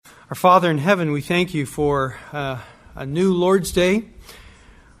Our Father in heaven, we thank you for a new Lord's Day,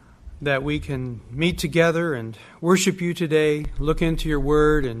 that we can meet together and worship you today, look into your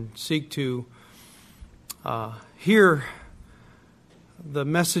word, and seek to hear the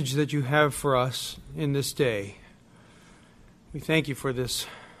message that you have for us in this day. We thank you for this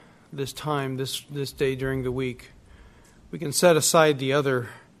time, this day during the week. We can set aside the other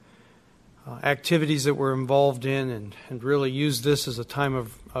activities that we're involved in and really use this as a time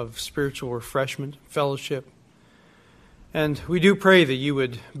of spiritual refreshment, fellowship. And we do pray that you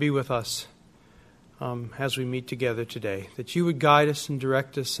would be with us as we meet together today, that you would guide us and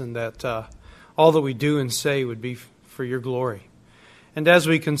direct us, and that all that we do and say would be for your glory. And as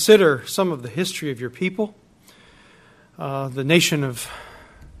we consider some of the history of your people, the nation of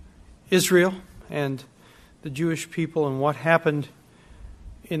Israel and the Jewish people, and what happened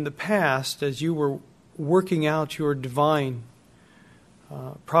in the past as you were working out your divine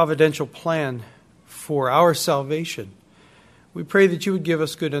providential plan for our salvation, we pray that you would give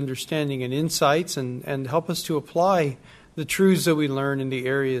us good understanding and insights and help us to apply the truths that we learn in the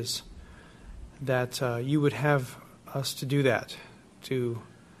areas that you would have us to do that, to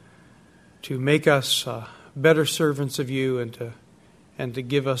make us better servants of you, and to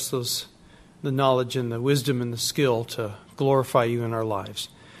give us the knowledge and the wisdom and the skill to glorify you in our lives.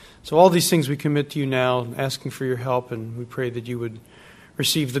 So all these things we commit to you now, asking for your help, and we pray that you would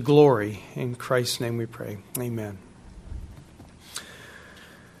receive the glory. In Christ's name we pray. Amen.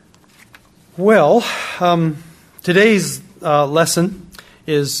 Well, today's lesson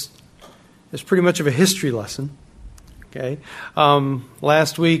is pretty much of a history lesson. Okay.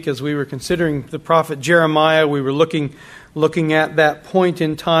 Last week, as we were considering the prophet Jeremiah, we were looking at that point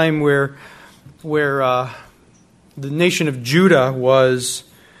in time where the nation of Judah was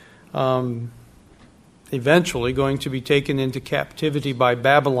eventually going to be taken into captivity by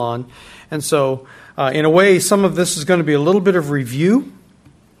Babylon. And so, in a way, some of this is going to be a little bit of review,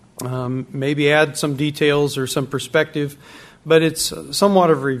 maybe add some details or some perspective, but it's somewhat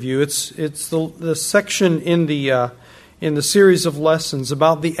of review. It's the section in the series of lessons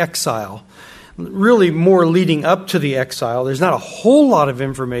about the exile, really more leading up to the exile. There's not a whole lot of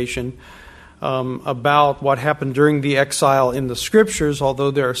information about what happened during the exile in the Scriptures, although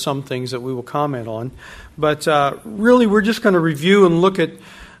there are some things that we will comment on. But really, we're just going to review and look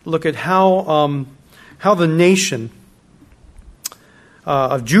at how the nation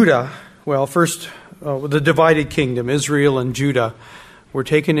of Judah, well, first the divided kingdom, Israel and Judah, were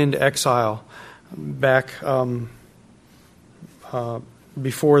taken into exile back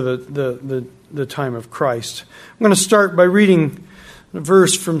before the time of Christ. I'm going to start by reading a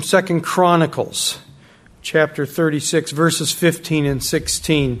verse from 2 Chronicles, chapter 36, verses 15 and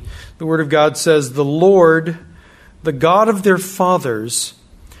 16. The Word of God says, "The Lord, the God of their fathers,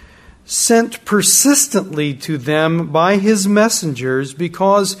 sent persistently to them by His messengers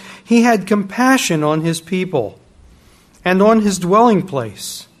because He had compassion on His people and on His dwelling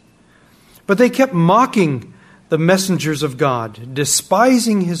place. But they kept mocking the messengers of God,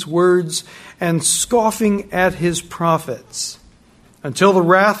 despising His words and scoffing at His prophets, until the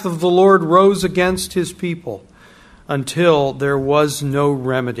wrath of the Lord rose against His people, until there was no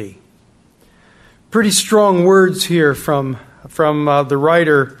remedy." Pretty strong words here from the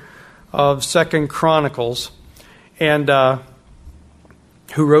writer of 2 Chronicles. And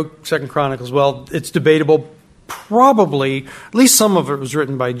who wrote 2 Chronicles? Well, it's debatable. Probably, at least some of it was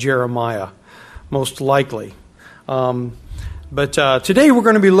written by Jeremiah, most likely. But today we're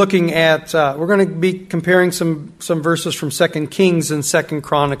going to be looking at, we're going to be comparing some verses from 2 Kings and 2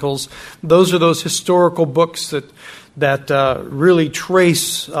 Chronicles. Those are those historical books that really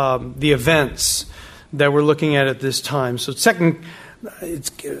trace the events that we're looking at this time. So First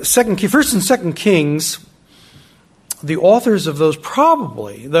and 2 Kings, the authors of those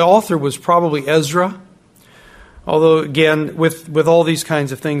the author was probably Ezra. Although, again, with all these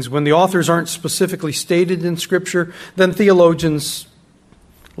kinds of things, when the authors aren't specifically stated in Scripture, then theologians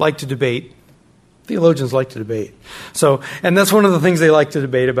like to debate. So, and that's one of the things they like to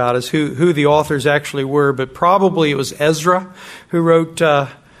debate about, is who the authors actually were. But probably it was Ezra who wrote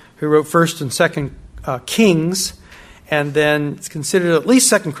 1st and 2 Kings, and then it's considered at least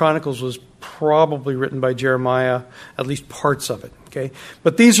 2 Chronicles was probably written by Jeremiah, at least parts of it. Okay,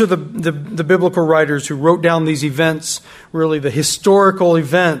 but these are the biblical writers who wrote down these events, really the historical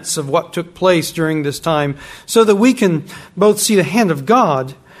events of what took place during this time, so that we can both see the hand of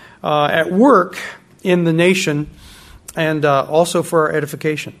God at work in the nation, and also for our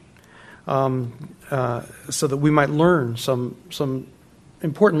edification, so that we might learn some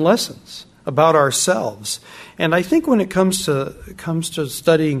important lessons about ourselves. And I think when it comes to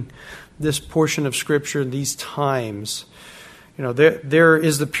studying this portion of Scripture in these times, there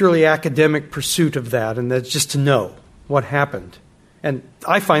is the purely academic pursuit of that, and that's just to know what happened. And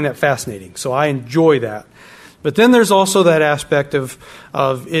I find that fascinating, so I enjoy that. But then there's also that aspect of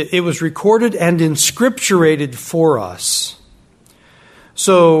it was recorded and inscripturated for us.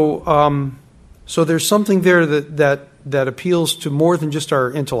 So there's something there that appeals to more than just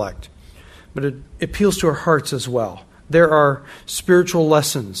our intellect, but it appeals to our hearts as well. There are spiritual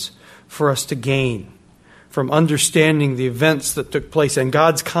lessons for us to gain from understanding the events that took place and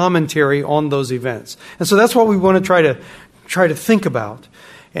God's commentary on those events. And so that's what we want to try to think about.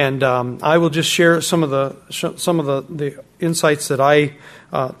 And I will just share some of the insights that I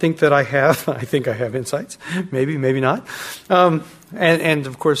think that I have. I think I have insights, maybe not. And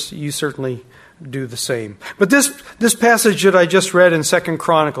of course, you certainly do the same. But this passage that I just read in 2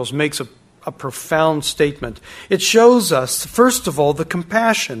 Chronicles makes a profound statement. It shows us, first of all, the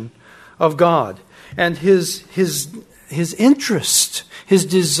compassion of God and his interest, his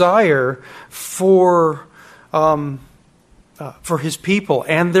desire for his people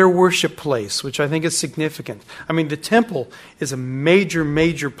and their worship place, which I think is significant. I mean, the temple is a major,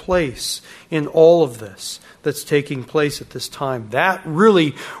 major place in all of this that's taking place at this time. That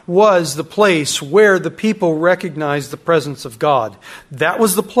really was the place where the people recognized the presence of God. That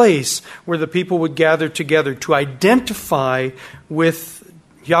was the place where the people would gather together to identify with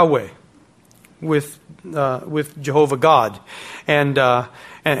Yahweh, with Jehovah God. And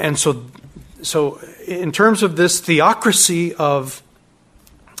so in terms of this theocracy of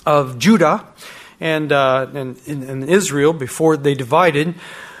Judah and Israel before they divided,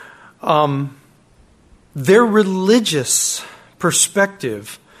 their religious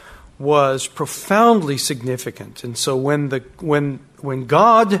perspective was profoundly significant. And so when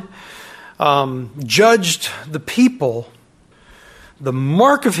God judged the people, the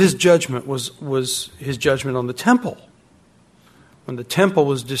mark of his judgment was his judgment on the temple. When the temple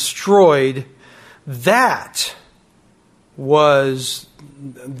was destroyed, that was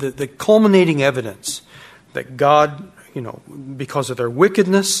the culminating evidence that God, because of their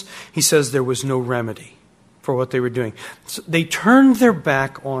wickedness, he says there was no remedy for what they were doing. So they turned their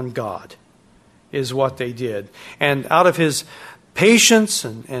back on God, is what they did. And out of his patience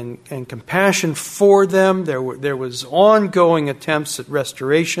and compassion for them, there was ongoing attempts at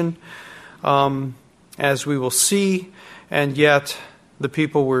restoration, as we will see. And yet, the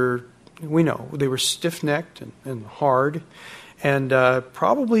people they were stiff-necked and hard, and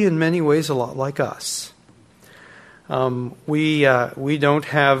probably in many ways a lot like us. We don't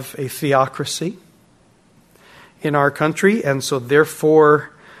have a theocracy in our country, and so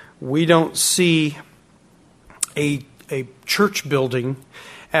therefore we don't see a church building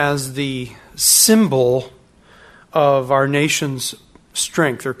as the symbol of our nation's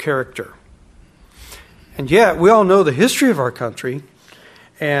strength or character. And yet, we all know the history of our country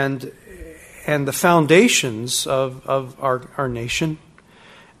and the foundations of our nation,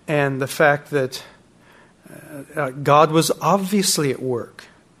 and the fact that God was obviously at work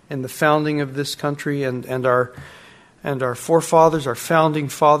in the founding of this country, and our forefathers, our founding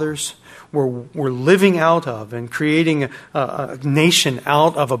fathers, were living out of and creating a nation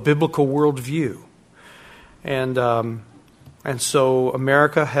out of a biblical worldview. And so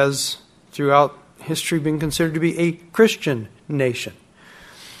America has, throughout history, been considered to be a Christian nation.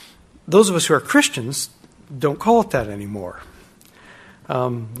 Those of us who are Christians don't call it that anymore.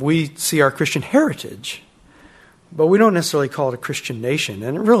 We see our Christian heritage, but we don't necessarily call it a Christian nation,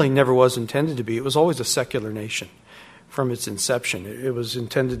 and it really never was intended to be. It was always a secular nation from its inception. It was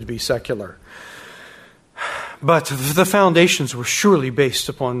intended to be secular. But the foundations were surely based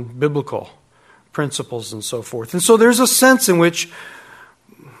upon biblical principles and so forth. And so there's a sense in which,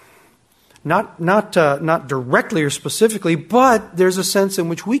 not directly or specifically, but there's a sense in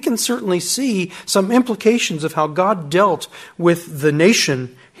which we can certainly see some implications of how God dealt with the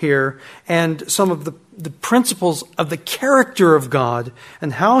nation here, and some of the principles of the character of God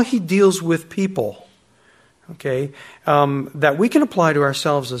and how he deals with people, okay, that we can apply to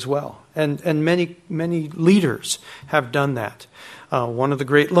ourselves as well. And many leaders have done that. One of the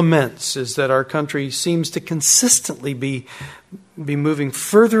great laments is that our country seems to consistently be moving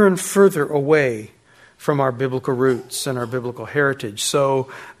further and further away from our biblical roots and our biblical heritage.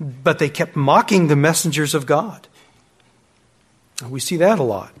 But they kept mocking the messengers of God. We see that a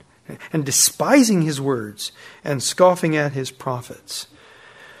lot. And despising his words and scoffing at his prophets.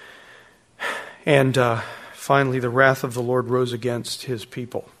 And finally, the wrath of the Lord rose against his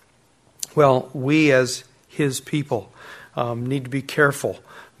people. Well, we as his people need to be careful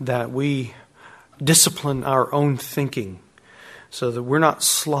that we discipline our own thinking so that we're not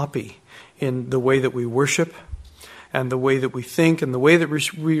sloppy in the way that we worship and the way that we think and the way that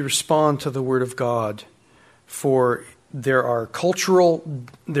we respond to the Word of God. For there are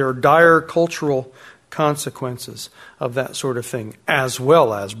dire cultural consequences of that sort of thing, as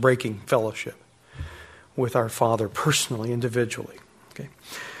well as breaking fellowship with our Father personally, individually. Okay.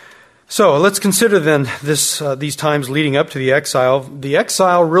 So let's consider then these times leading up to the exile. The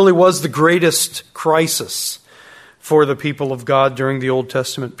exile really was the greatest crisis for the people of God during the Old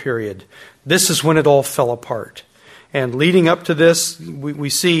Testament period. This is when it all fell apart. And leading up to this, we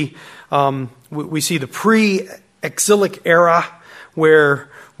see the pre-exilic era where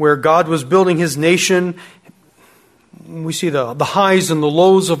God was building His nation. We see the highs and the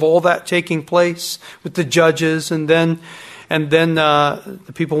lows of all that taking place with the judges, and then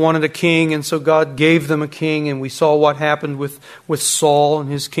the people wanted a king, and so God gave them a king, and we saw what happened with Saul and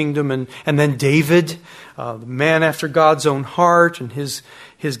his kingdom, and then David, the man after God's own heart, and his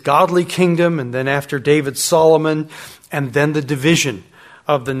godly kingdom, and then after David, Solomon, and then the division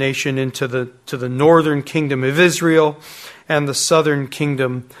of the nation into the northern kingdom of Israel and the southern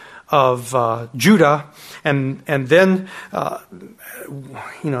kingdom of Judah, and then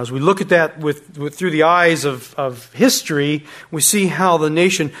as we look at that through the eyes of history, we see how the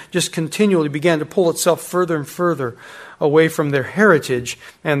nation just continually began to pull itself further and further away from their heritage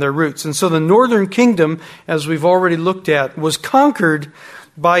and their roots. And so the northern kingdom, as we've already looked at, was conquered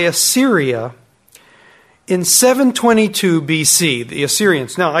by Assyria in 722 BC, the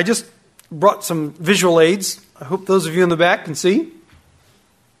Assyrians. Now, I just brought some visual aids. I hope those of you in the back can see.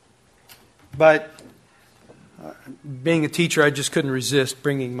 But being a teacher, I just couldn't resist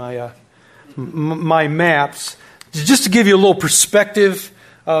bringing my maps just to give you a little perspective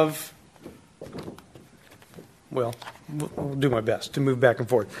of, well, I'll do my best to move back and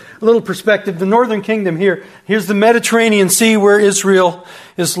forth. A little perspective. The northern kingdom here. Here's the Mediterranean Sea where Israel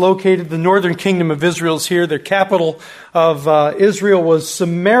is located. The northern kingdom of Israel is here. The capital of Israel was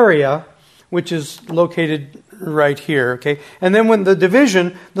Samaria, which is located right here. Okay, and then when the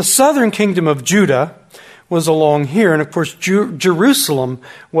division, the southern kingdom of Judah was along here, and of course Jerusalem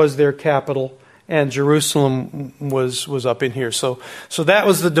was their capital, and Jerusalem was up in here. So that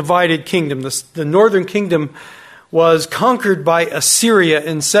was the divided kingdom. The northern kingdom was conquered by Assyria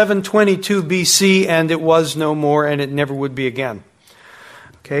in 722 BC, and it was no more, and it never would be again.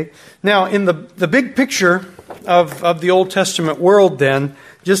 Okay. Now, in the big picture of the Old Testament world, then,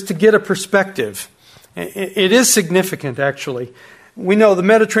 just to get a perspective, it is significant, actually. We know the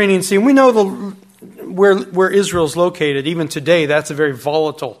Mediterranean Sea, and we know where Israel's located. Even today, that's a very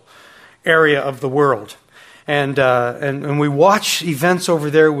volatile area of the world, and we watch events over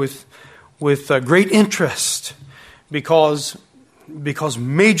there with great interest. Because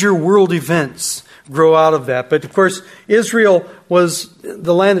major world events grow out of that. But of course, Israel was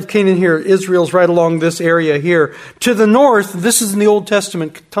the land of Canaan here. Israel's right along this area here. To the north, this is in the Old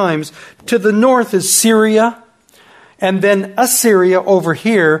Testament times, to the north is Syria, and then Assyria over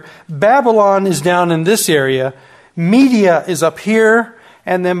here. Babylon is down in this area. Media is up here,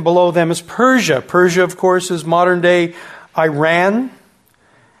 and then below them is Persia. Persia, of course, is modern-day Iran.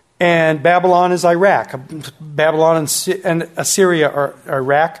 And Babylon is Iraq. Babylon and Assyria are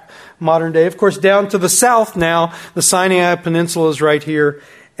Iraq, modern day. Of course, down to the south now, the Sinai Peninsula is right here,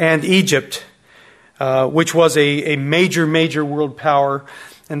 and Egypt, which was a major world power.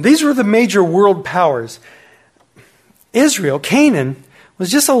 And these were the major world powers. Israel, Canaan,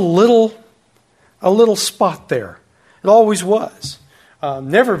 was just a little spot there. It always was.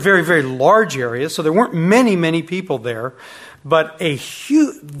 Never a very large area, so there weren't many people there. But a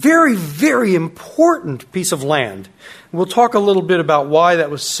huge, very important piece of land. We'll talk a little bit about why that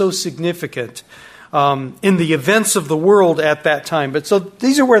was so significant in the events of the world at that time. But so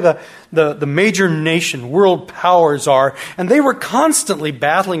these are where the major nation, world powers are, and they were constantly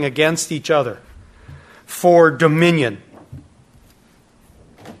battling against each other for dominion.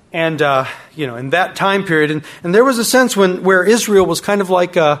 And in that time period, and there was a sense where Israel was kind of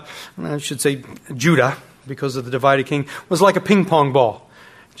like I should say Judah, because of the divided king, was like a ping pong ball,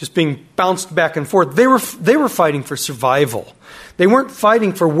 just being bounced back and forth. They were fighting for survival. They weren't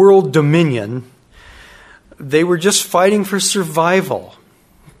fighting for world dominion. They were just fighting for survival,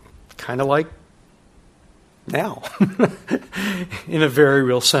 kind of like now, in a very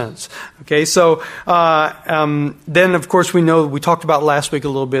real sense. Okay, so then of course we talked about last week a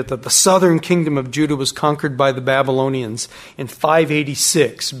little bit that the southern kingdom of Judah was conquered by the Babylonians in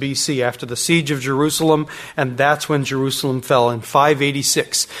 586 BC after the siege of Jerusalem, and that's when Jerusalem fell in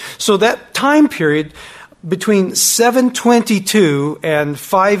 586. So that time period between 722 and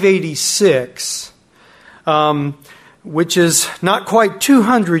 586 which is not quite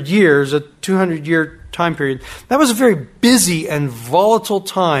 200 years, a 200-year time period. That was a very busy and volatile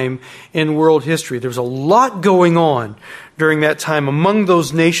time in world history. There was a lot going on during that time among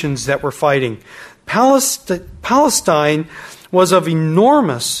those nations that were fighting. Palestine was of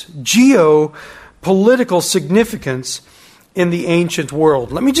enormous geopolitical significance in the ancient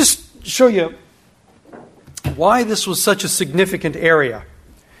world. Let me just show you why this was such a significant area.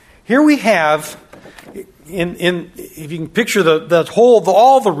 Here we have, if you can picture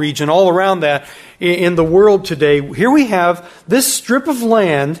all the region all around that in the world today, here we have this strip of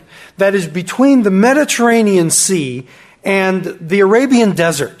land that is between the Mediterranean Sea and the Arabian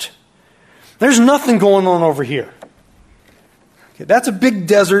Desert. There's nothing going on over here. Okay, that's a big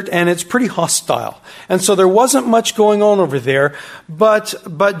desert and it's pretty hostile. And so there wasn't much going on over there. But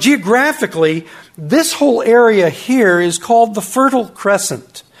geographically, this whole area here is called the Fertile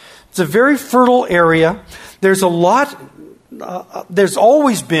Crescent. It's a very fertile area. There's there's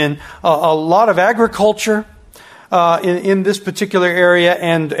always been a lot of agriculture in this particular area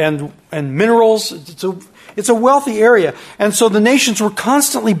and minerals. It's a wealthy area. And so the nations were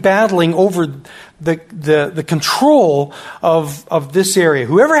constantly battling over the control of this area.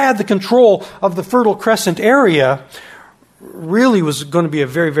 Whoever had the control of the Fertile Crescent area really was going to be a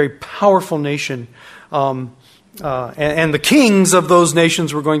very, very powerful nation. And the kings of those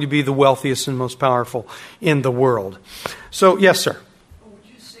nations were going to be the wealthiest and most powerful in the world. So, yes, sir. Would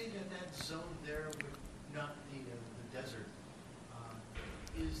you say that zone there, not the desert,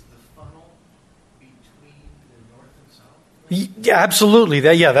 is the funnel between the north and south? Yeah, absolutely.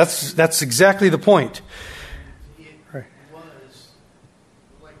 That's exactly the point. It was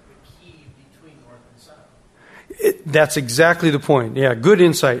like the key between north and south. That's exactly the point. Yeah, good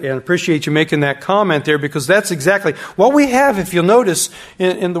insight. And I appreciate you making that comment there, because that's exactly what we have. If you'll notice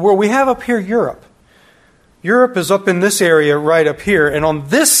in the world, we have up here Europe. Europe is up in this area right up here. And on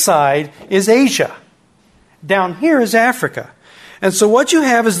this side is Asia. Down here is Africa. And so what you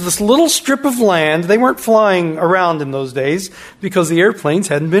have is this little strip of land. They weren't flying around in those days because the airplanes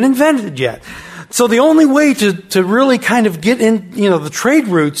hadn't been invented yet. So the only way to really kind of get in, the trade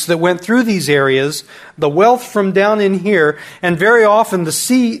routes that went through these areas, the wealth from down in here, and very often the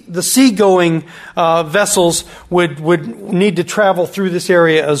seagoing vessels would need to travel through this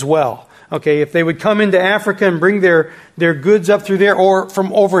area as well. Okay, if they would come into Africa and bring their goods up through there, or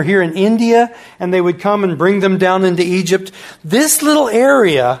from over here in India, and they would come and bring them down into Egypt, this little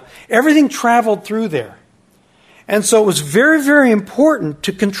area, everything traveled through there. And so it was very, very important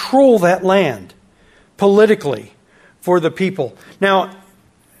to control that land politically for the people. Now,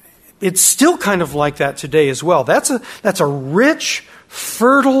 it's still kind of like that today as well. That's a rich,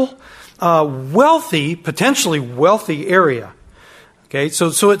 fertile, wealthy, potentially wealthy area. Okay,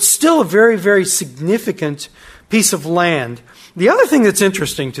 so it's still a very, very significant piece of land. The other thing that's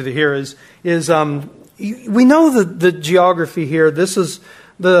interesting to hear is we know the geography here. This is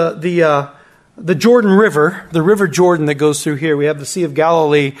the Jordan River, the River Jordan that goes through here. We have the Sea of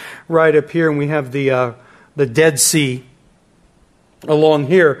Galilee right up here, and we have the Dead Sea along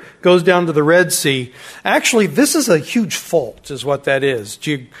here. Goes down to the Red Sea. Actually, this is a huge fault, is what that is.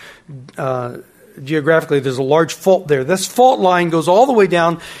 Geographically, there's a large fault there. This fault line goes all the way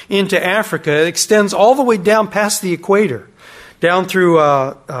down into Africa. It extends all the way down past the equator, down through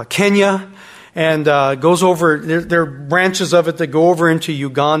Kenya, and goes over. There are branches of it that go over into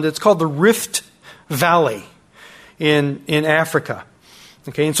Uganda. It's called the Rift Valley in Africa.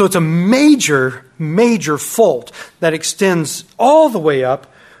 Okay, and so it's a major, major fault that extends all the way up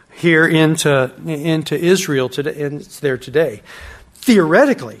here into Israel today, and it's there today.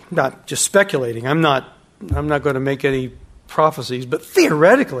 Theoretically, not just speculating, I'm not going to make any prophecies, but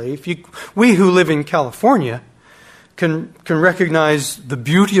theoretically, we who live in California can recognize the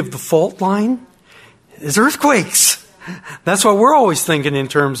beauty of the fault line is earthquakes. That's what we're always thinking in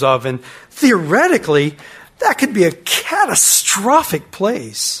terms of, and theoretically, that could be a catastrophic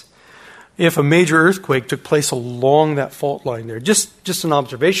place if a major earthquake took place along that fault line there. Just an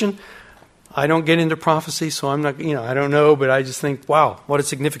observation. I don't get into prophecy, so I'm not, I don't know, but I just think, wow, what a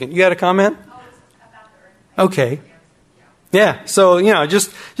significant. You got a comment? Oh, it's about the earthquake. Okay. Yeah, so,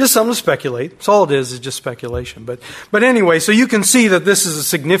 just something to speculate. That's all it is just speculation. But anyway, so you can see that this is a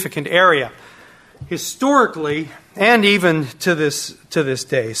significant area historically and even to this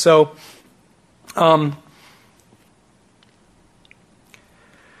day. So,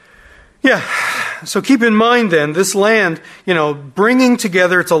 so keep in mind then, this land, bringing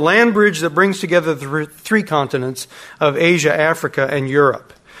together, it's a land bridge that brings together the three continents of Asia, Africa, and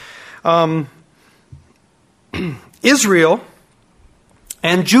Europe. Israel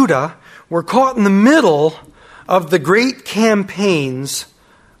and Judah were caught in the middle of the great campaigns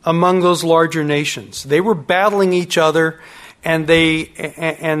among those larger nations. They were battling each other, and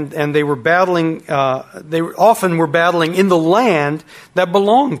they were battling. They often were battling in the land that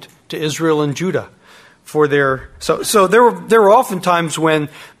belonged to Israel and Judah. So there were often times when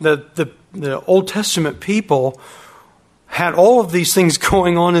the Old Testament people had all of these things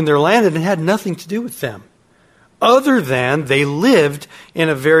going on in their land, and it had nothing to do with them, other than they lived in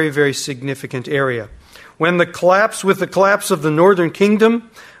a very, very significant area. With the collapse of the northern kingdom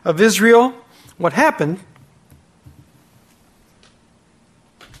of Israel, what happened?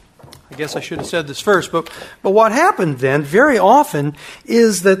 I guess I should have said this first, but what happened then very often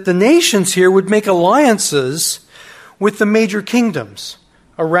is that the nations here would make alliances with the major kingdoms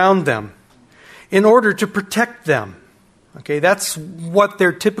around them in order to protect them. Okay, that's what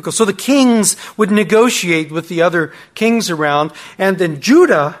they're typical. So the kings would negotiate with the other kings around, and then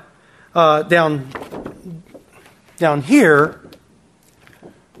Judah, down here,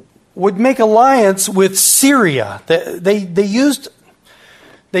 would make alliance with Syria. They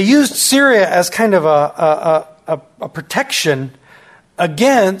used Syria as kind of a protection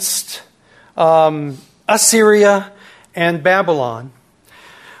against Assyria and Babylon.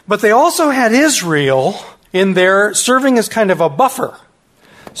 But they also had Israel in there serving as kind of a buffer.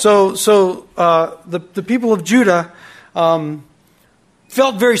 So the people of Judah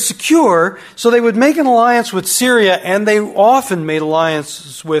felt very secure, so they would make an alliance with Syria, and they often made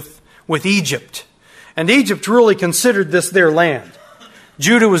alliances with Egypt. And Egypt really considered this their land.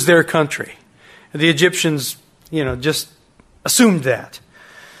 Judah was their country. The Egyptians, just assumed that.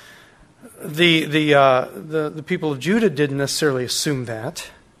 The people of Judah didn't necessarily assume that,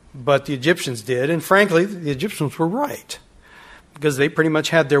 but the Egyptians did. And frankly, the Egyptians were right, because they pretty much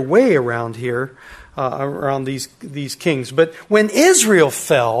had their way around here, around these kings. But when Israel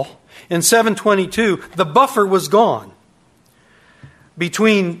fell in 722, the buffer was gone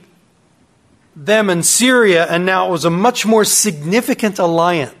between them and Syria, and now it was a much more significant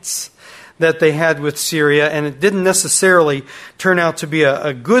alliance that they had with Syria, and it didn't necessarily turn out to be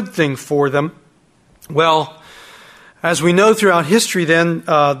a good thing for them. Well, as we know throughout history then,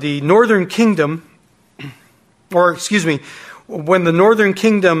 the northern kingdom, when the northern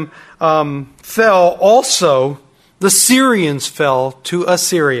kingdom fell, also the Syrians fell to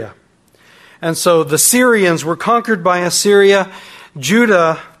Assyria. And so the Syrians were conquered by Assyria.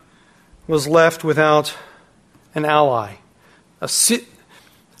 Judah was left without an ally.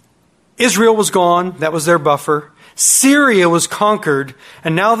 Israel was gone. That was their buffer. Syria was conquered,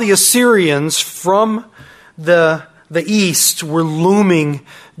 and now the Assyrians from the east were looming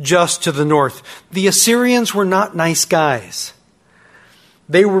just to the north. The Assyrians were not nice guys.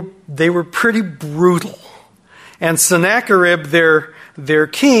 They were pretty brutal. And Sennacherib, their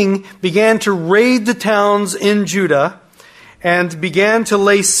king, began to raid the towns in Judah and began to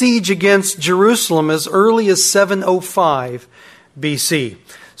lay siege against Jerusalem as early as 705 BC.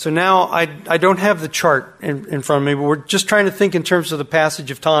 So now I don't have the chart in front of me, but we're just trying to think in terms of the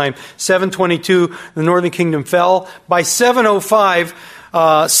passage of time. 722, the northern kingdom fell. By 705,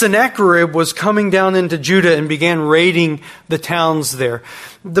 Sennacherib was coming down into Judah and began raiding the towns there.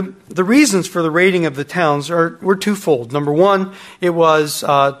 The reasons for the raiding of the towns were twofold. Number one, it was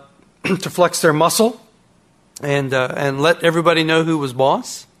to flex their muscle and let everybody know who was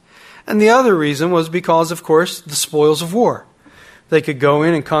boss. And the other reason was because, of course, the spoils of war. They could go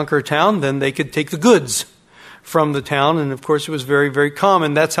in and conquer a town, then they could take the goods from the town. And of course, it was very, very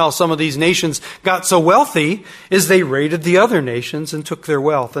common. That's how some of these nations got so wealthy, is they raided the other nations and took their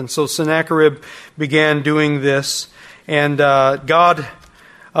wealth. And so Sennacherib began doing this. And God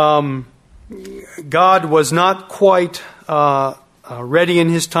was not quite ready in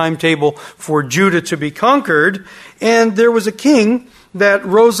his timetable for Judah to be conquered. And there was a king that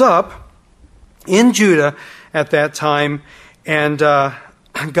rose up in Judah at that time. And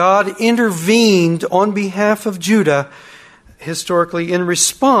God intervened on behalf of Judah, historically, in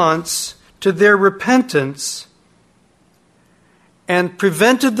response to their repentance, and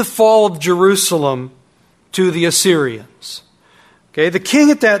prevented the fall of Jerusalem to the Assyrians. Okay, the king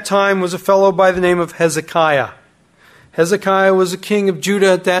at that time was a fellow by the name of Hezekiah. Hezekiah was a king of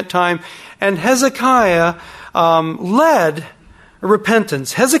Judah at that time, and Hezekiah led a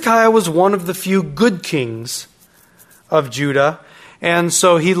repentance. Hezekiah was one of the few good kings of Judah, and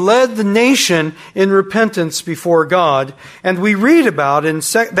so he led the nation in repentance before God. And we read about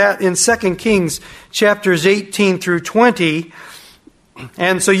that in 2 Kings chapters 18 through 20.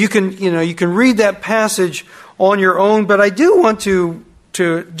 And so you can read that passage on your own, but I do want to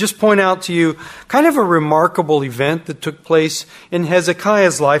to just point out to you kind of a remarkable event that took place in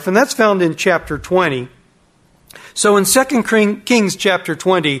Hezekiah's life, and that's found in chapter 20. So in 2 Kings chapter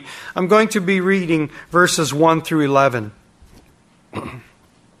 20, I'm going to be reading verses 1 through 11. It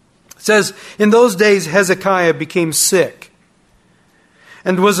says, "In those days Hezekiah became sick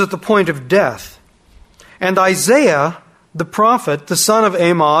and was at the point of death. And Isaiah the prophet, the son of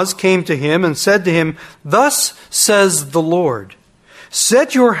Amoz, came to him and said to him, 'Thus says the Lord,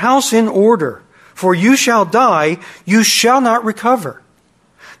 set your house in order, for you shall die, you shall not recover.'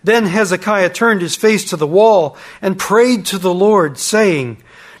 Then Hezekiah turned his face to the wall and prayed to the Lord, saying,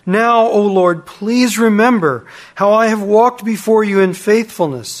 'Now, O Lord, please remember how I have walked before you in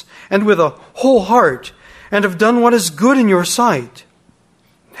faithfulness and with a whole heart, and have done what is good in your sight.'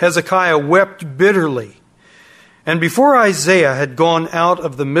 Hezekiah wept bitterly. And before Isaiah had gone out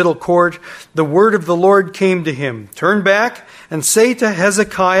of the middle court, the word of the Lord came to him, 'Turn back and say to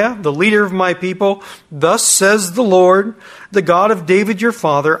Hezekiah, the leader of my people, Thus says the Lord, the God of David your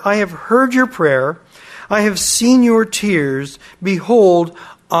father, I have heard your prayer. I have seen your tears. Behold,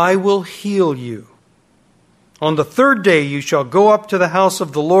 I will heal you. On the third day you shall go up to the house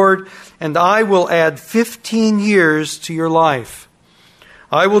of the Lord, and I will add 15 years to your life.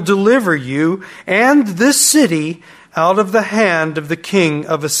 I will deliver you and this city out of the hand of the king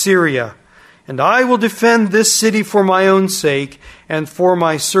of Assyria. And I will defend this city for my own sake and for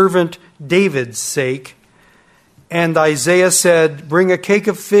my servant David's sake.' And Isaiah said, 'Bring a cake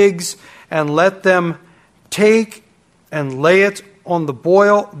of figs and let them take and lay it on the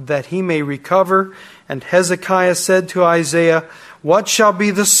boil that he may recover.' And Hezekiah said to Isaiah, 'What shall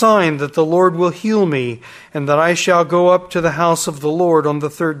be the sign that the Lord will heal me, and that I shall go up to the house of the Lord on the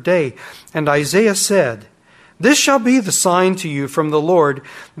third day?' And Isaiah said, 'This shall be the sign to you from the Lord,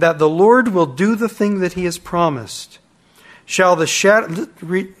 that the Lord will do the thing that he has promised. Shall the shadow..."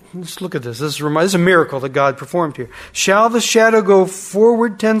 Let's look at this. This is a miracle that God performed here. "Shall the shadow go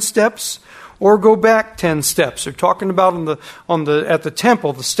forward 10 steps or go back 10 steps?" They're talking about at the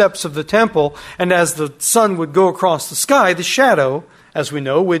temple, the steps of the temple, and as the sun would go across the sky, the shadow, as we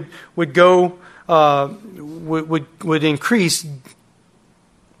know, would go would increase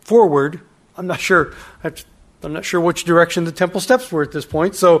forward. I'm not sure which direction the temple steps were at this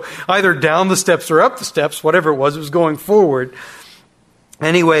point. So either down the steps or up the steps, whatever it was going forward.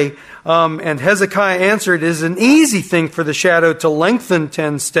 Anyway, and Hezekiah answered, "It is an easy thing for the shadow to lengthen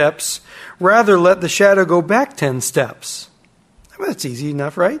 10 steps. Rather, let the shadow go back 10 steps. Well, that's easy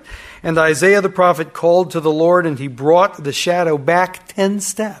enough, right? And Isaiah the prophet called to the Lord, and he brought the shadow back 10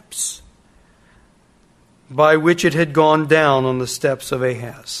 steps, by which it had gone down on the steps of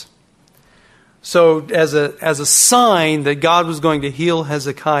Ahaz. So as a sign that God was going to heal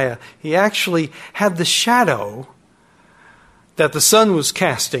Hezekiah, he actually had the shadow that the sun was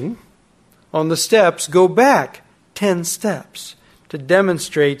casting on the steps go back 10 steps to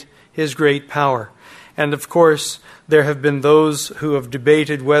demonstrate his great power. And of course, there have been those who have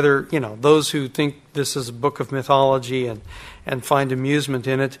debated whether, those who think this is a book of mythology and find amusement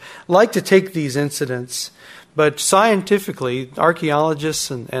in it, like to take these incidents. But scientifically, archaeologists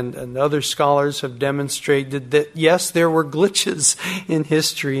and other scholars have demonstrated that, yes, there were glitches in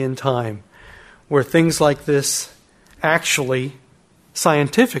history and time where things like this actually,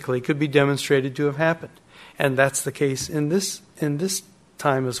 scientifically, could be demonstrated to have happened. And that's the case in this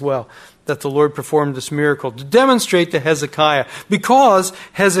time as well, that the Lord performed this miracle to demonstrate to Hezekiah, because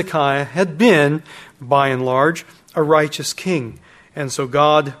Hezekiah had been, by and large, a righteous king. And so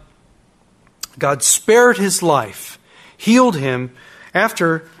God spared his life, healed him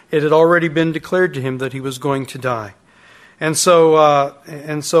after it had already been declared to him that he was going to die. And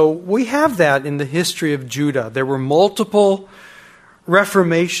so we have that in the history of Judah. There were multiple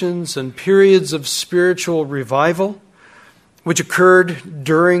reformations and periods of spiritual revival which occurred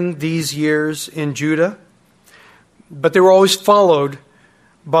during these years in Judah, but they were always followed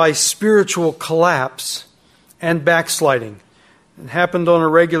by spiritual collapse and backsliding. It happened on a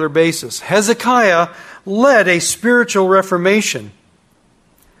regular basis. Hezekiah led a spiritual reformation,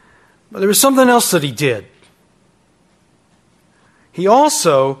 but there was something else that he did. He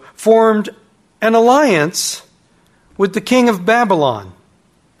also formed an alliance with the king of Babylon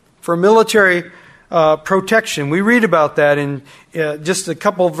for military protection. We read about that in just a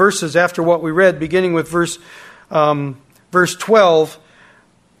couple of verses after what we read, beginning with verse 12.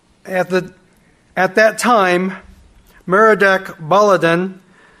 At that time, Merodach-Baladan,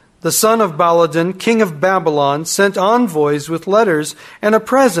 the son of Baladan, king of Babylon, sent envoys with letters and a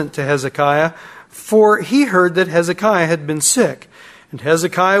present to Hezekiah, for he heard that Hezekiah had been sick. And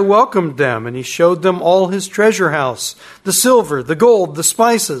Hezekiah welcomed them, and he showed them all his treasure house, the silver, the gold, the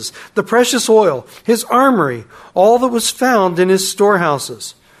spices, the precious oil, his armory, all that was found in his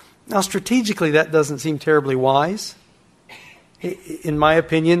storehouses. Now, strategically, that doesn't seem terribly wise. In my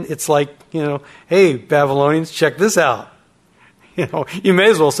opinion, it's like, hey, Babylonians, check this out. You may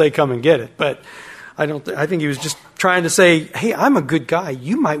as well say, come and get it. But I think he was just trying to say, hey, I'm a good guy.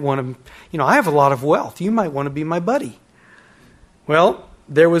 You might want to, I have a lot of wealth. You might want to be my buddy. Well,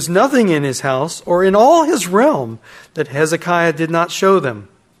 there was nothing in his house or in all his realm that Hezekiah did not show them.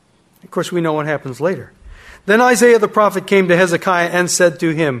 Of course, we know what happens later. Then Isaiah the prophet came to Hezekiah and said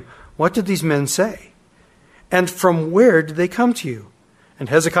to him, what did these men say? And from where did they come to you? And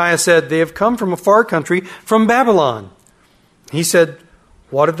Hezekiah said, they have come from a far country, from Babylon. He said,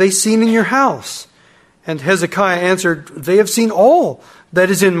 what have they seen in your house? And Hezekiah answered, they have seen all that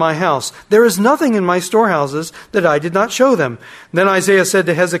is in my house. There is nothing in my storehouses that I did not show them. Then Isaiah said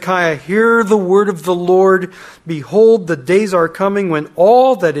to Hezekiah, hear the word of the Lord. Behold, the days are coming when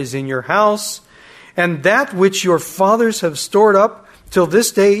all that is in your house and that which your fathers have stored up till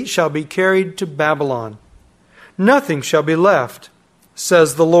this day shall be carried to Babylon. Nothing shall be left,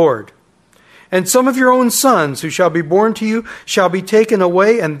 says the Lord. And some of your own sons who shall be born to you shall be taken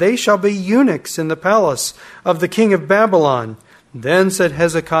away, and they shall be eunuchs in the palace of the king of Babylon. Then said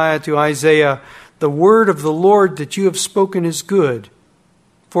Hezekiah to Isaiah, the word of the Lord that you have spoken is good.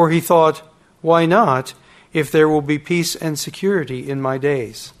 For he thought, why not, if there will be peace and security in my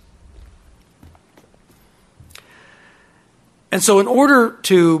days? And so in order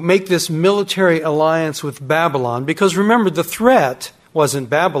to make this military alliance with Babylon, because remember, the threat wasn't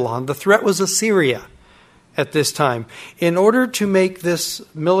Babylon, the threat was Assyria at this time. In order to make this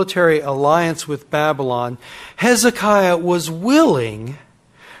military alliance with Babylon, Hezekiah was willing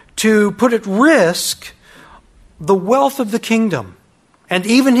to put at risk the wealth of the kingdom and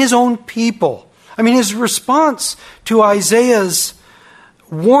even his own people. I mean, his response to Isaiah's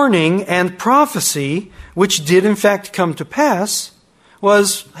warning and prophecy, which did in fact come to pass,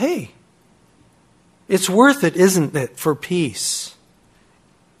 was, hey, it's worth it, isn't it, for peace?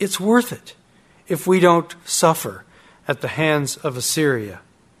 It's worth it if we don't suffer at the hands of Assyria.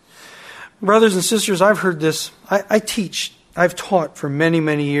 Brothers and sisters, I've heard this. I've taught for many,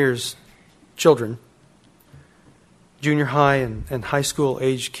 many years children, junior high and high school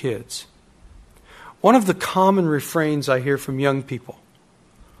age kids. One of the common refrains I hear from young people,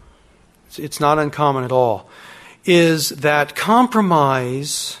 it's not uncommon at all, is that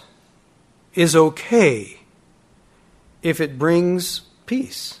compromise is okay if it brings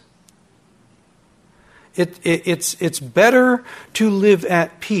peace. It's better to live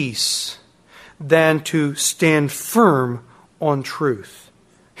at peace than to stand firm on truth.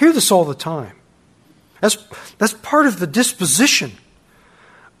 Hear this all the time. That's part of the disposition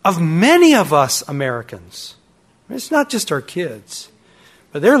of many of us Americans. It's not just our kids,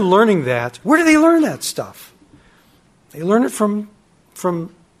 but they're learning that. Where do they learn that stuff? They learn it from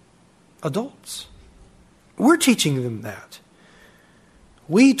adults. We're teaching them that.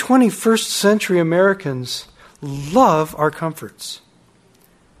 We 21st century Americans love our comforts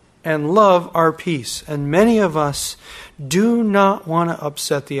and love our peace. And many of us do not want to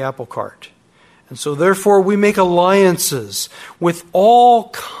upset the apple cart. And so therefore we make alliances with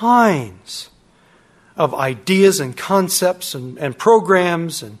all kinds of ideas and concepts and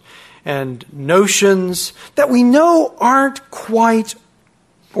programs and notions that we know aren't quite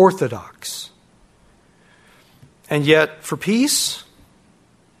orthodox. And yet for peace,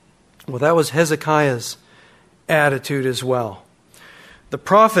 well, that was Hezekiah's attitude as well. The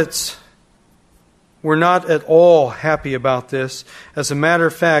prophets were not at all happy about this. As a matter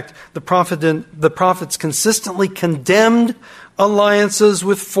of fact, the prophets consistently condemned alliances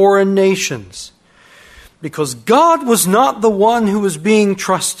with foreign nations because God was not the one who was being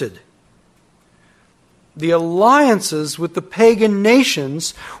trusted. The alliances with the pagan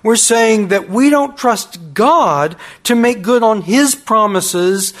nations were saying that we don't trust God to make good on His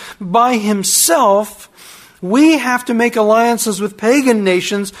promises by Himself. We have to make alliances with pagan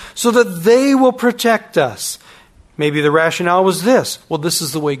nations so that they will protect us. Maybe the rationale was this. Well, this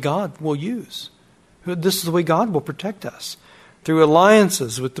is the way God will use. This is the way God will protect us, through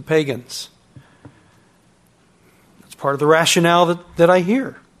alliances with the pagans. That's part of the rationale that I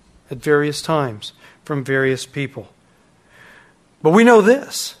hear at various times from various people. But we know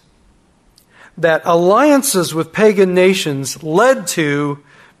this, that alliances with pagan nations led to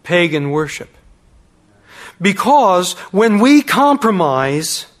pagan worship. Because when we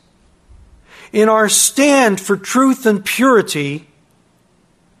compromise in our stand for truth and purity,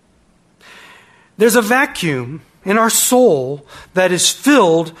 there's a vacuum in our soul that is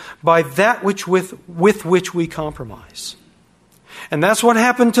filled by that which with which we compromise. And that's what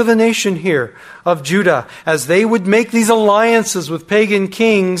happened to the nation here of Judah. As they would make these alliances with pagan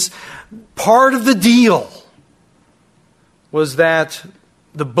kings, part of the deal was that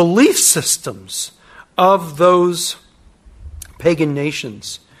the belief systems of those pagan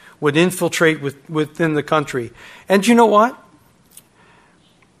nations would infiltrate within the country. And you know what?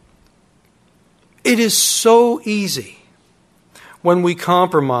 It is so easy when we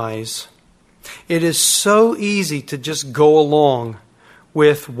compromise. It is so easy to just go along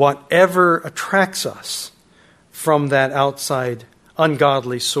with whatever attracts us from that outside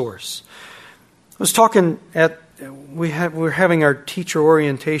ungodly source. I was talking we're having our teacher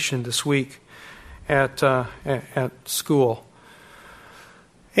orientation this week at school.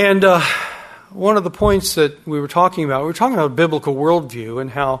 And one of the points that we were talking about biblical worldview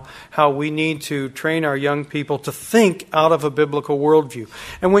and how we need to train our young people to think out of a biblical worldview.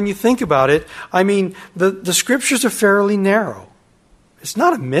 And when you think about it, I mean, the Scriptures are fairly narrow. It's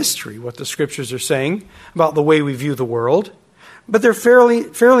not a mystery what the Scriptures are saying about the way we view the world, but they're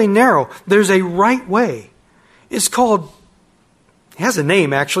fairly narrow. There's a right way. It has a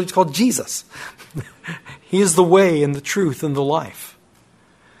name actually, it's called Jesus. He is the way and the truth and the life.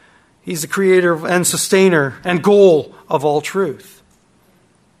 He's the creator and sustainer and goal of all truth.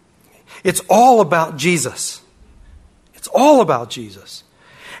 It's all about Jesus. It's all about Jesus.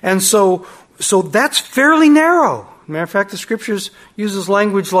 And so that's fairly narrow. Matter of fact, the Scriptures uses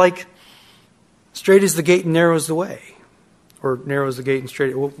language like, straight is the gate and narrow is the way. Or narrow is the gate and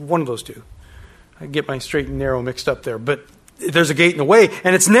straight, well, one of those two. I get my straight and narrow mixed up there. But there's a gate and a way,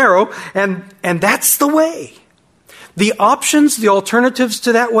 and it's narrow, and that's the way. The options, the alternatives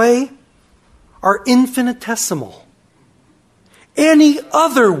to that way, are infinitesimal. Any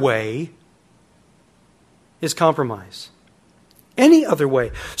other way is compromise. Any other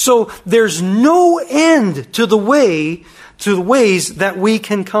way. So there's no end to the ways that we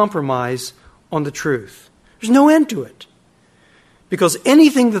can compromise on the truth. There's no end to it. Because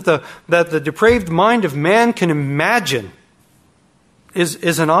anything that the depraved mind of man can imagine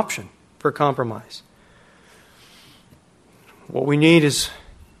is an option for compromise. What we need is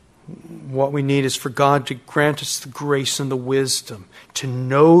for God to grant us the grace and the wisdom to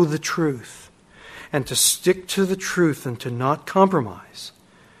know the truth and to stick to the truth and to not compromise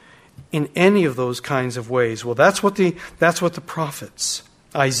in any of those kinds of ways. Well, that's what the prophets,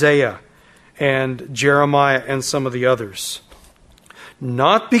 Isaiah and Jeremiah and some of the others.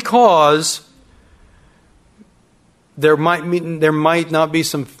 Not because there might not be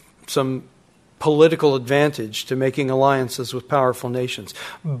some political advantage to making alliances with powerful nations,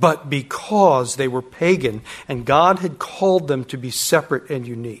 but because they were pagan and God had called them to be separate and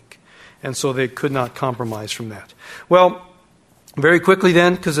unique. And so they could not compromise from that. Well, very quickly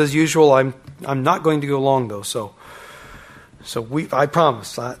then, because as usual, I'm not going to go long though, so I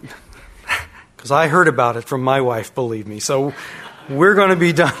promise that, because I heard about it from my wife, believe me. So we're going to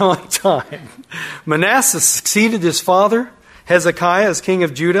be done on time. Manasseh succeeded his father, Hezekiah, as king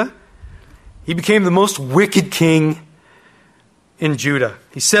of Judah. He became the most wicked king in Judah.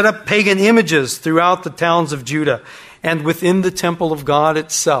 He set up pagan images throughout the towns of Judah and within the temple of God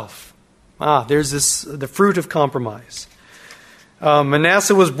itself. There's the fruit of compromise.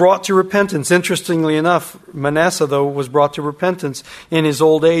 Manasseh was brought to repentance. Interestingly enough, Manasseh, though, was brought to repentance in his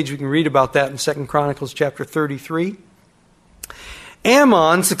old age. We can read about that in 2 Chronicles chapter 33.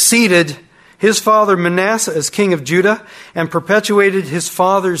 Ammon succeeded his father Manasseh as king of Judah and perpetuated his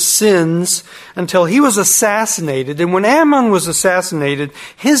father's sins until he was assassinated. And when Ammon was assassinated,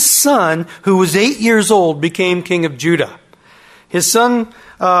 his son, who was 8 years old, became king of Judah. His son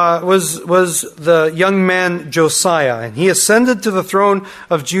was the young man Josiah, and he ascended to the throne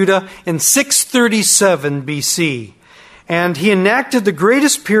of Judah in 637 BC. And he enacted the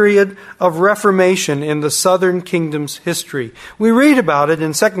greatest period of reformation in the southern kingdom's history. We read about it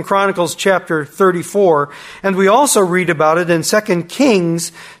in 2 Chronicles chapter 34, and we also read about it in 2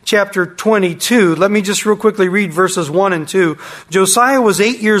 Kings chapter 22. Let me just real quickly read verses 1 and 2. Josiah was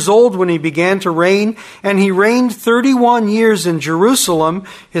 8 years old when he began to reign, and he reigned 31 years in Jerusalem.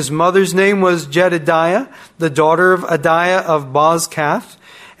 His mother's name was Jedidiah, the daughter of Adiah of Bozkath.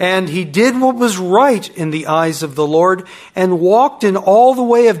 And he did what was right in the eyes of the Lord and walked in all the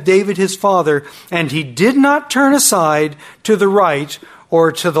way of David his father, and he did not turn aside to the right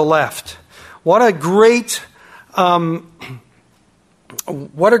or to the left. What a great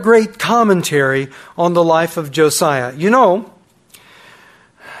commentary on the life of Josiah. You know,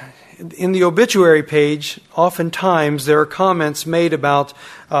 in the obituary page, oftentimes there are comments made about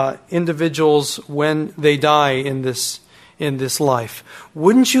individuals when they die in this life.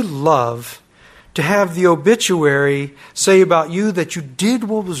 Wouldn't you love to have the obituary say about you that you did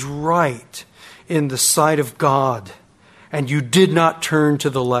what was right in the sight of God and you did not turn to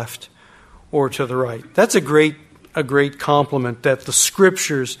the left or to the right? That's a great compliment that the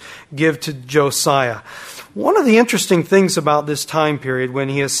Scriptures give to Josiah. One of the interesting things about this time period when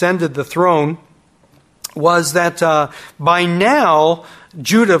he ascended the throne was that by now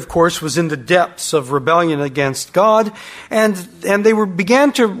Judah, of course, was in the depths of rebellion against God, and they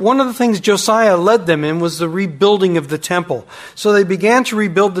began to. One of the things Josiah led them in was the rebuilding of the temple. So they began to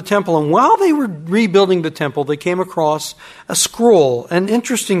rebuild the temple, and while they were rebuilding the temple, they came across a scroll, an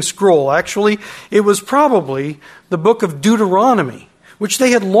interesting scroll. Actually, it was probably the book of Deuteronomy, which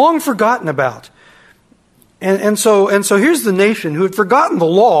they had long forgotten about. And so here's the nation who had forgotten the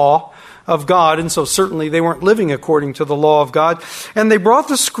law of God, and so certainly they weren't living according to the law of God. And they brought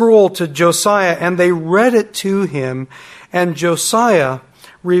the scroll to Josiah, and they read it to him, and Josiah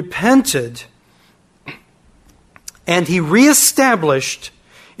repented, and he reestablished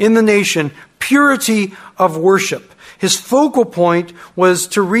in the nation purity of worship. His focal point was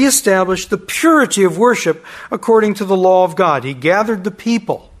to reestablish the purity of worship according to the law of God. He gathered the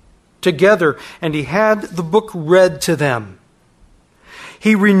people together, and he had the book read to them.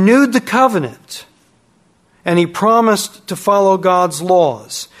 He renewed the covenant, and he promised to follow God's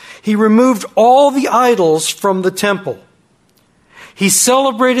laws. He removed all the idols from the temple. He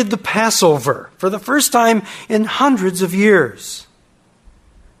celebrated the Passover for the first time in hundreds of years.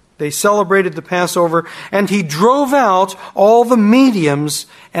 They celebrated the Passover, and he drove out all the mediums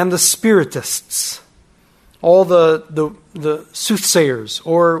and the spiritists, all the soothsayers,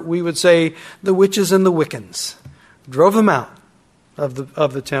 or we would say the witches and the Wiccans. Drove them out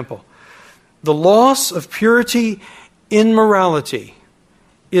of the temple. The loss of purity in morality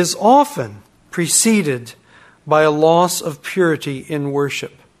is often preceded by a loss of purity in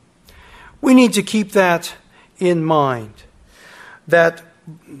worship. We need to keep that in mind. That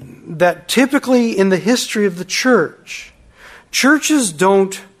typically in the history of the church, churches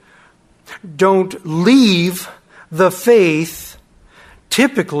don't leave the faith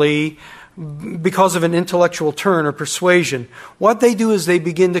typically because of an intellectual turn or persuasion. What they do is they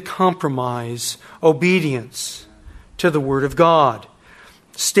begin to compromise obedience to the Word of God,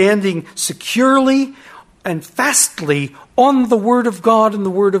 standing securely and fastly on the Word of God and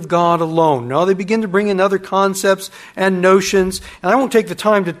the Word of God alone. Now they begin to bring in other concepts and notions, and I won't take the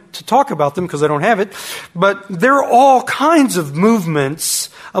time to talk about them because I don't have it, but there are all kinds of movements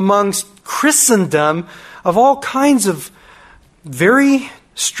amongst Christendom of all kinds of very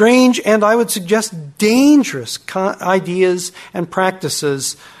strange and I would suggest dangerous ideas and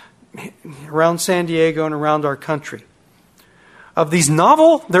practices around San Diego and around our country. Of these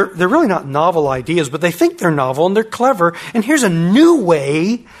novel, they're really not novel ideas, but they think they're novel and they're clever. And here's a new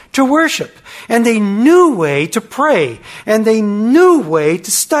way to worship, and a new way to pray, and a new way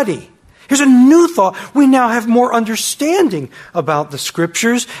to study. Here's a new thought. We now have more understanding about the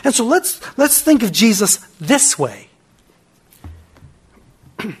Scriptures, and so let's think of Jesus this way.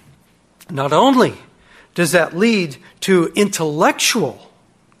 Not only does that lead to intellectual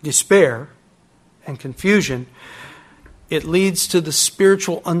despair and confusion, it leads to the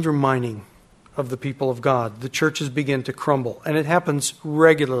spiritual undermining of the people of God. The churches begin to crumble, and it happens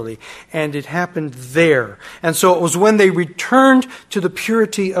regularly, and it happened there. And so it was when they returned to the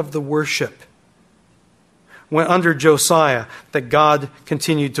purity of the worship, when under Josiah, that God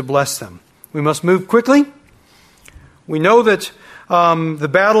continued to bless them. We must move quickly. We know that the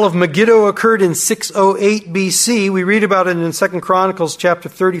Battle of Megiddo occurred in 608 BC. We read about it in 2 Chronicles chapter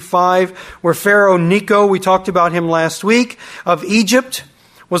 35, where Pharaoh Necho, we talked about him last week, of Egypt,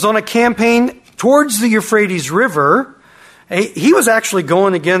 was on a campaign towards the Euphrates River. He was actually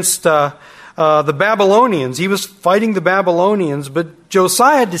going against the Babylonians. He was fighting the Babylonians, but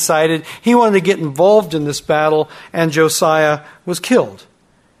Josiah decided he wanted to get involved in this battle, and Josiah was killed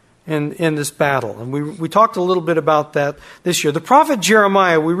in this battle. And we talked a little bit about that this year. The prophet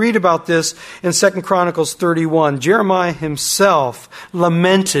Jeremiah, we read about this in 2 Chronicles 31. Jeremiah himself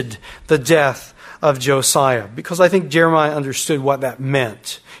lamented the death of Josiah, because I think Jeremiah understood what that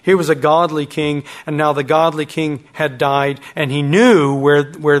meant. He was a godly king, and now the godly king had died, and he knew where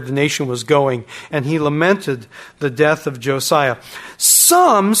the nation was going, and he lamented the death of Josiah.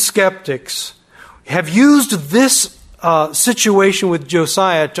 Some skeptics have used this situation with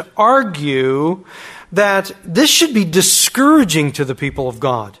Josiah to argue that this should be discouraging to the people of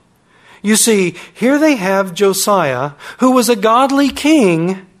God. You see, here they have Josiah, who was a godly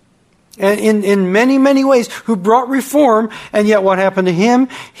king, and in many, many ways, who brought reform, and yet what happened to him?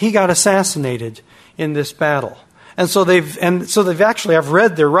 He got assassinated in this battle. And so they've actually, I've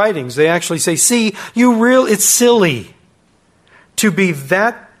read their writings, they actually say, see, it's silly to be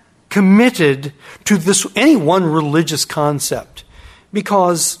that committed to any one religious concept,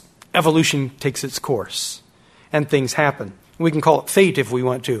 because evolution takes its course and things happen. We can call it fate if we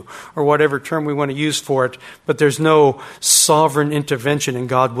want to, or whatever term we want to use for it, but there's no sovereign intervention, and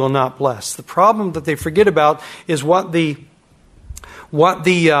God will not bless. The problem that they forget about is what the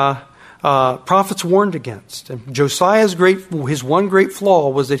prophets warned against. And Josiah's his one great flaw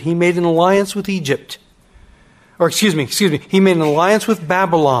was that he made an alliance with Egypt. Or excuse me, he made an alliance with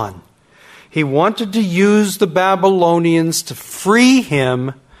Babylon. He wanted to use the Babylonians to free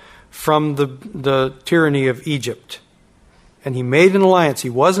him from the tyranny of Egypt. And he made an alliance.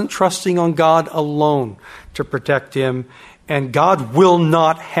 He wasn't trusting on God alone to protect him. And God will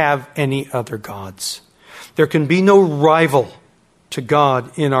not have any other gods. There can be no rival to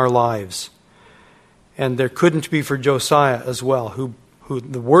God in our lives. And there couldn't be for Josiah as well, who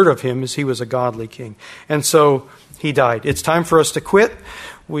the word of him is he was a godly king. And so he died. It's time for us to quit.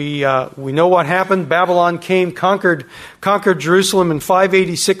 We know what happened. Babylon came, conquered Jerusalem in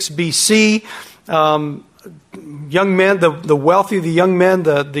 586 BC. Young men, the wealthy, the young men,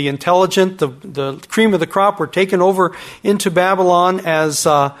 the intelligent, the cream of the crop were taken over into Babylon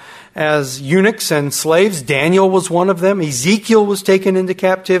as eunuchs and slaves. Daniel was one of them. Ezekiel was taken into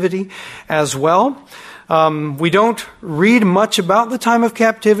captivity as well. We don't read much about the time of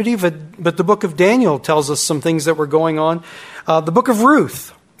captivity, but the book of Daniel tells us some things that were going on. The book of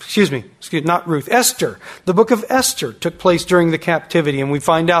Esther. The book of Esther took place during the captivity, and we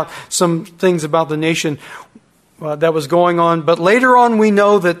find out some things about the nation that was going on. But later on, we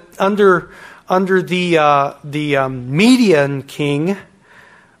know that under the Median king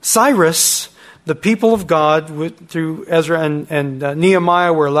Cyrus, the people of God, through Ezra and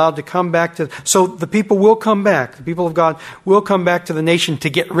Nehemiah, were allowed to come back to... So the people will come back. The people of God will come back to the nation to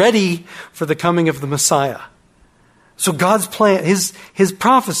get ready for the coming of the Messiah. So God's plan, his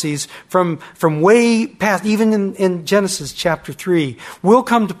prophecies from way past, even in Genesis chapter 3, will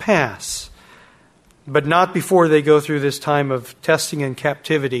come to pass. But not before they go through this time of testing and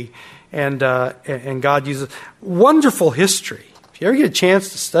captivity. And God uses wonderful history. If you ever get a chance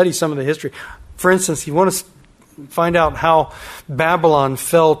to study some of the history... For instance, you want to find out how Babylon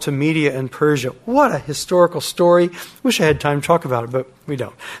fell to Media and Persia. What a historical story. Wish I had time to talk about it, but we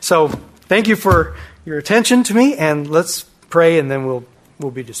don't. So thank you for your attention to me, and let's pray, and then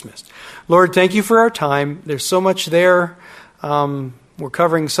we'll be dismissed. Lord, thank you for our time. There's so much there. We're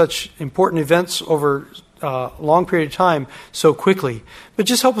covering such important events over a long period of time so quickly. But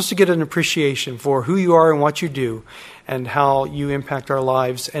just help us to get an appreciation for who you are and what you do, and how you impact our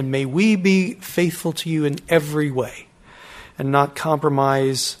lives. And may we be faithful to you in every way and not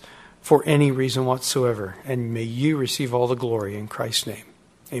compromise for any reason whatsoever. And may you receive all the glory in Christ's name.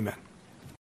 Amen.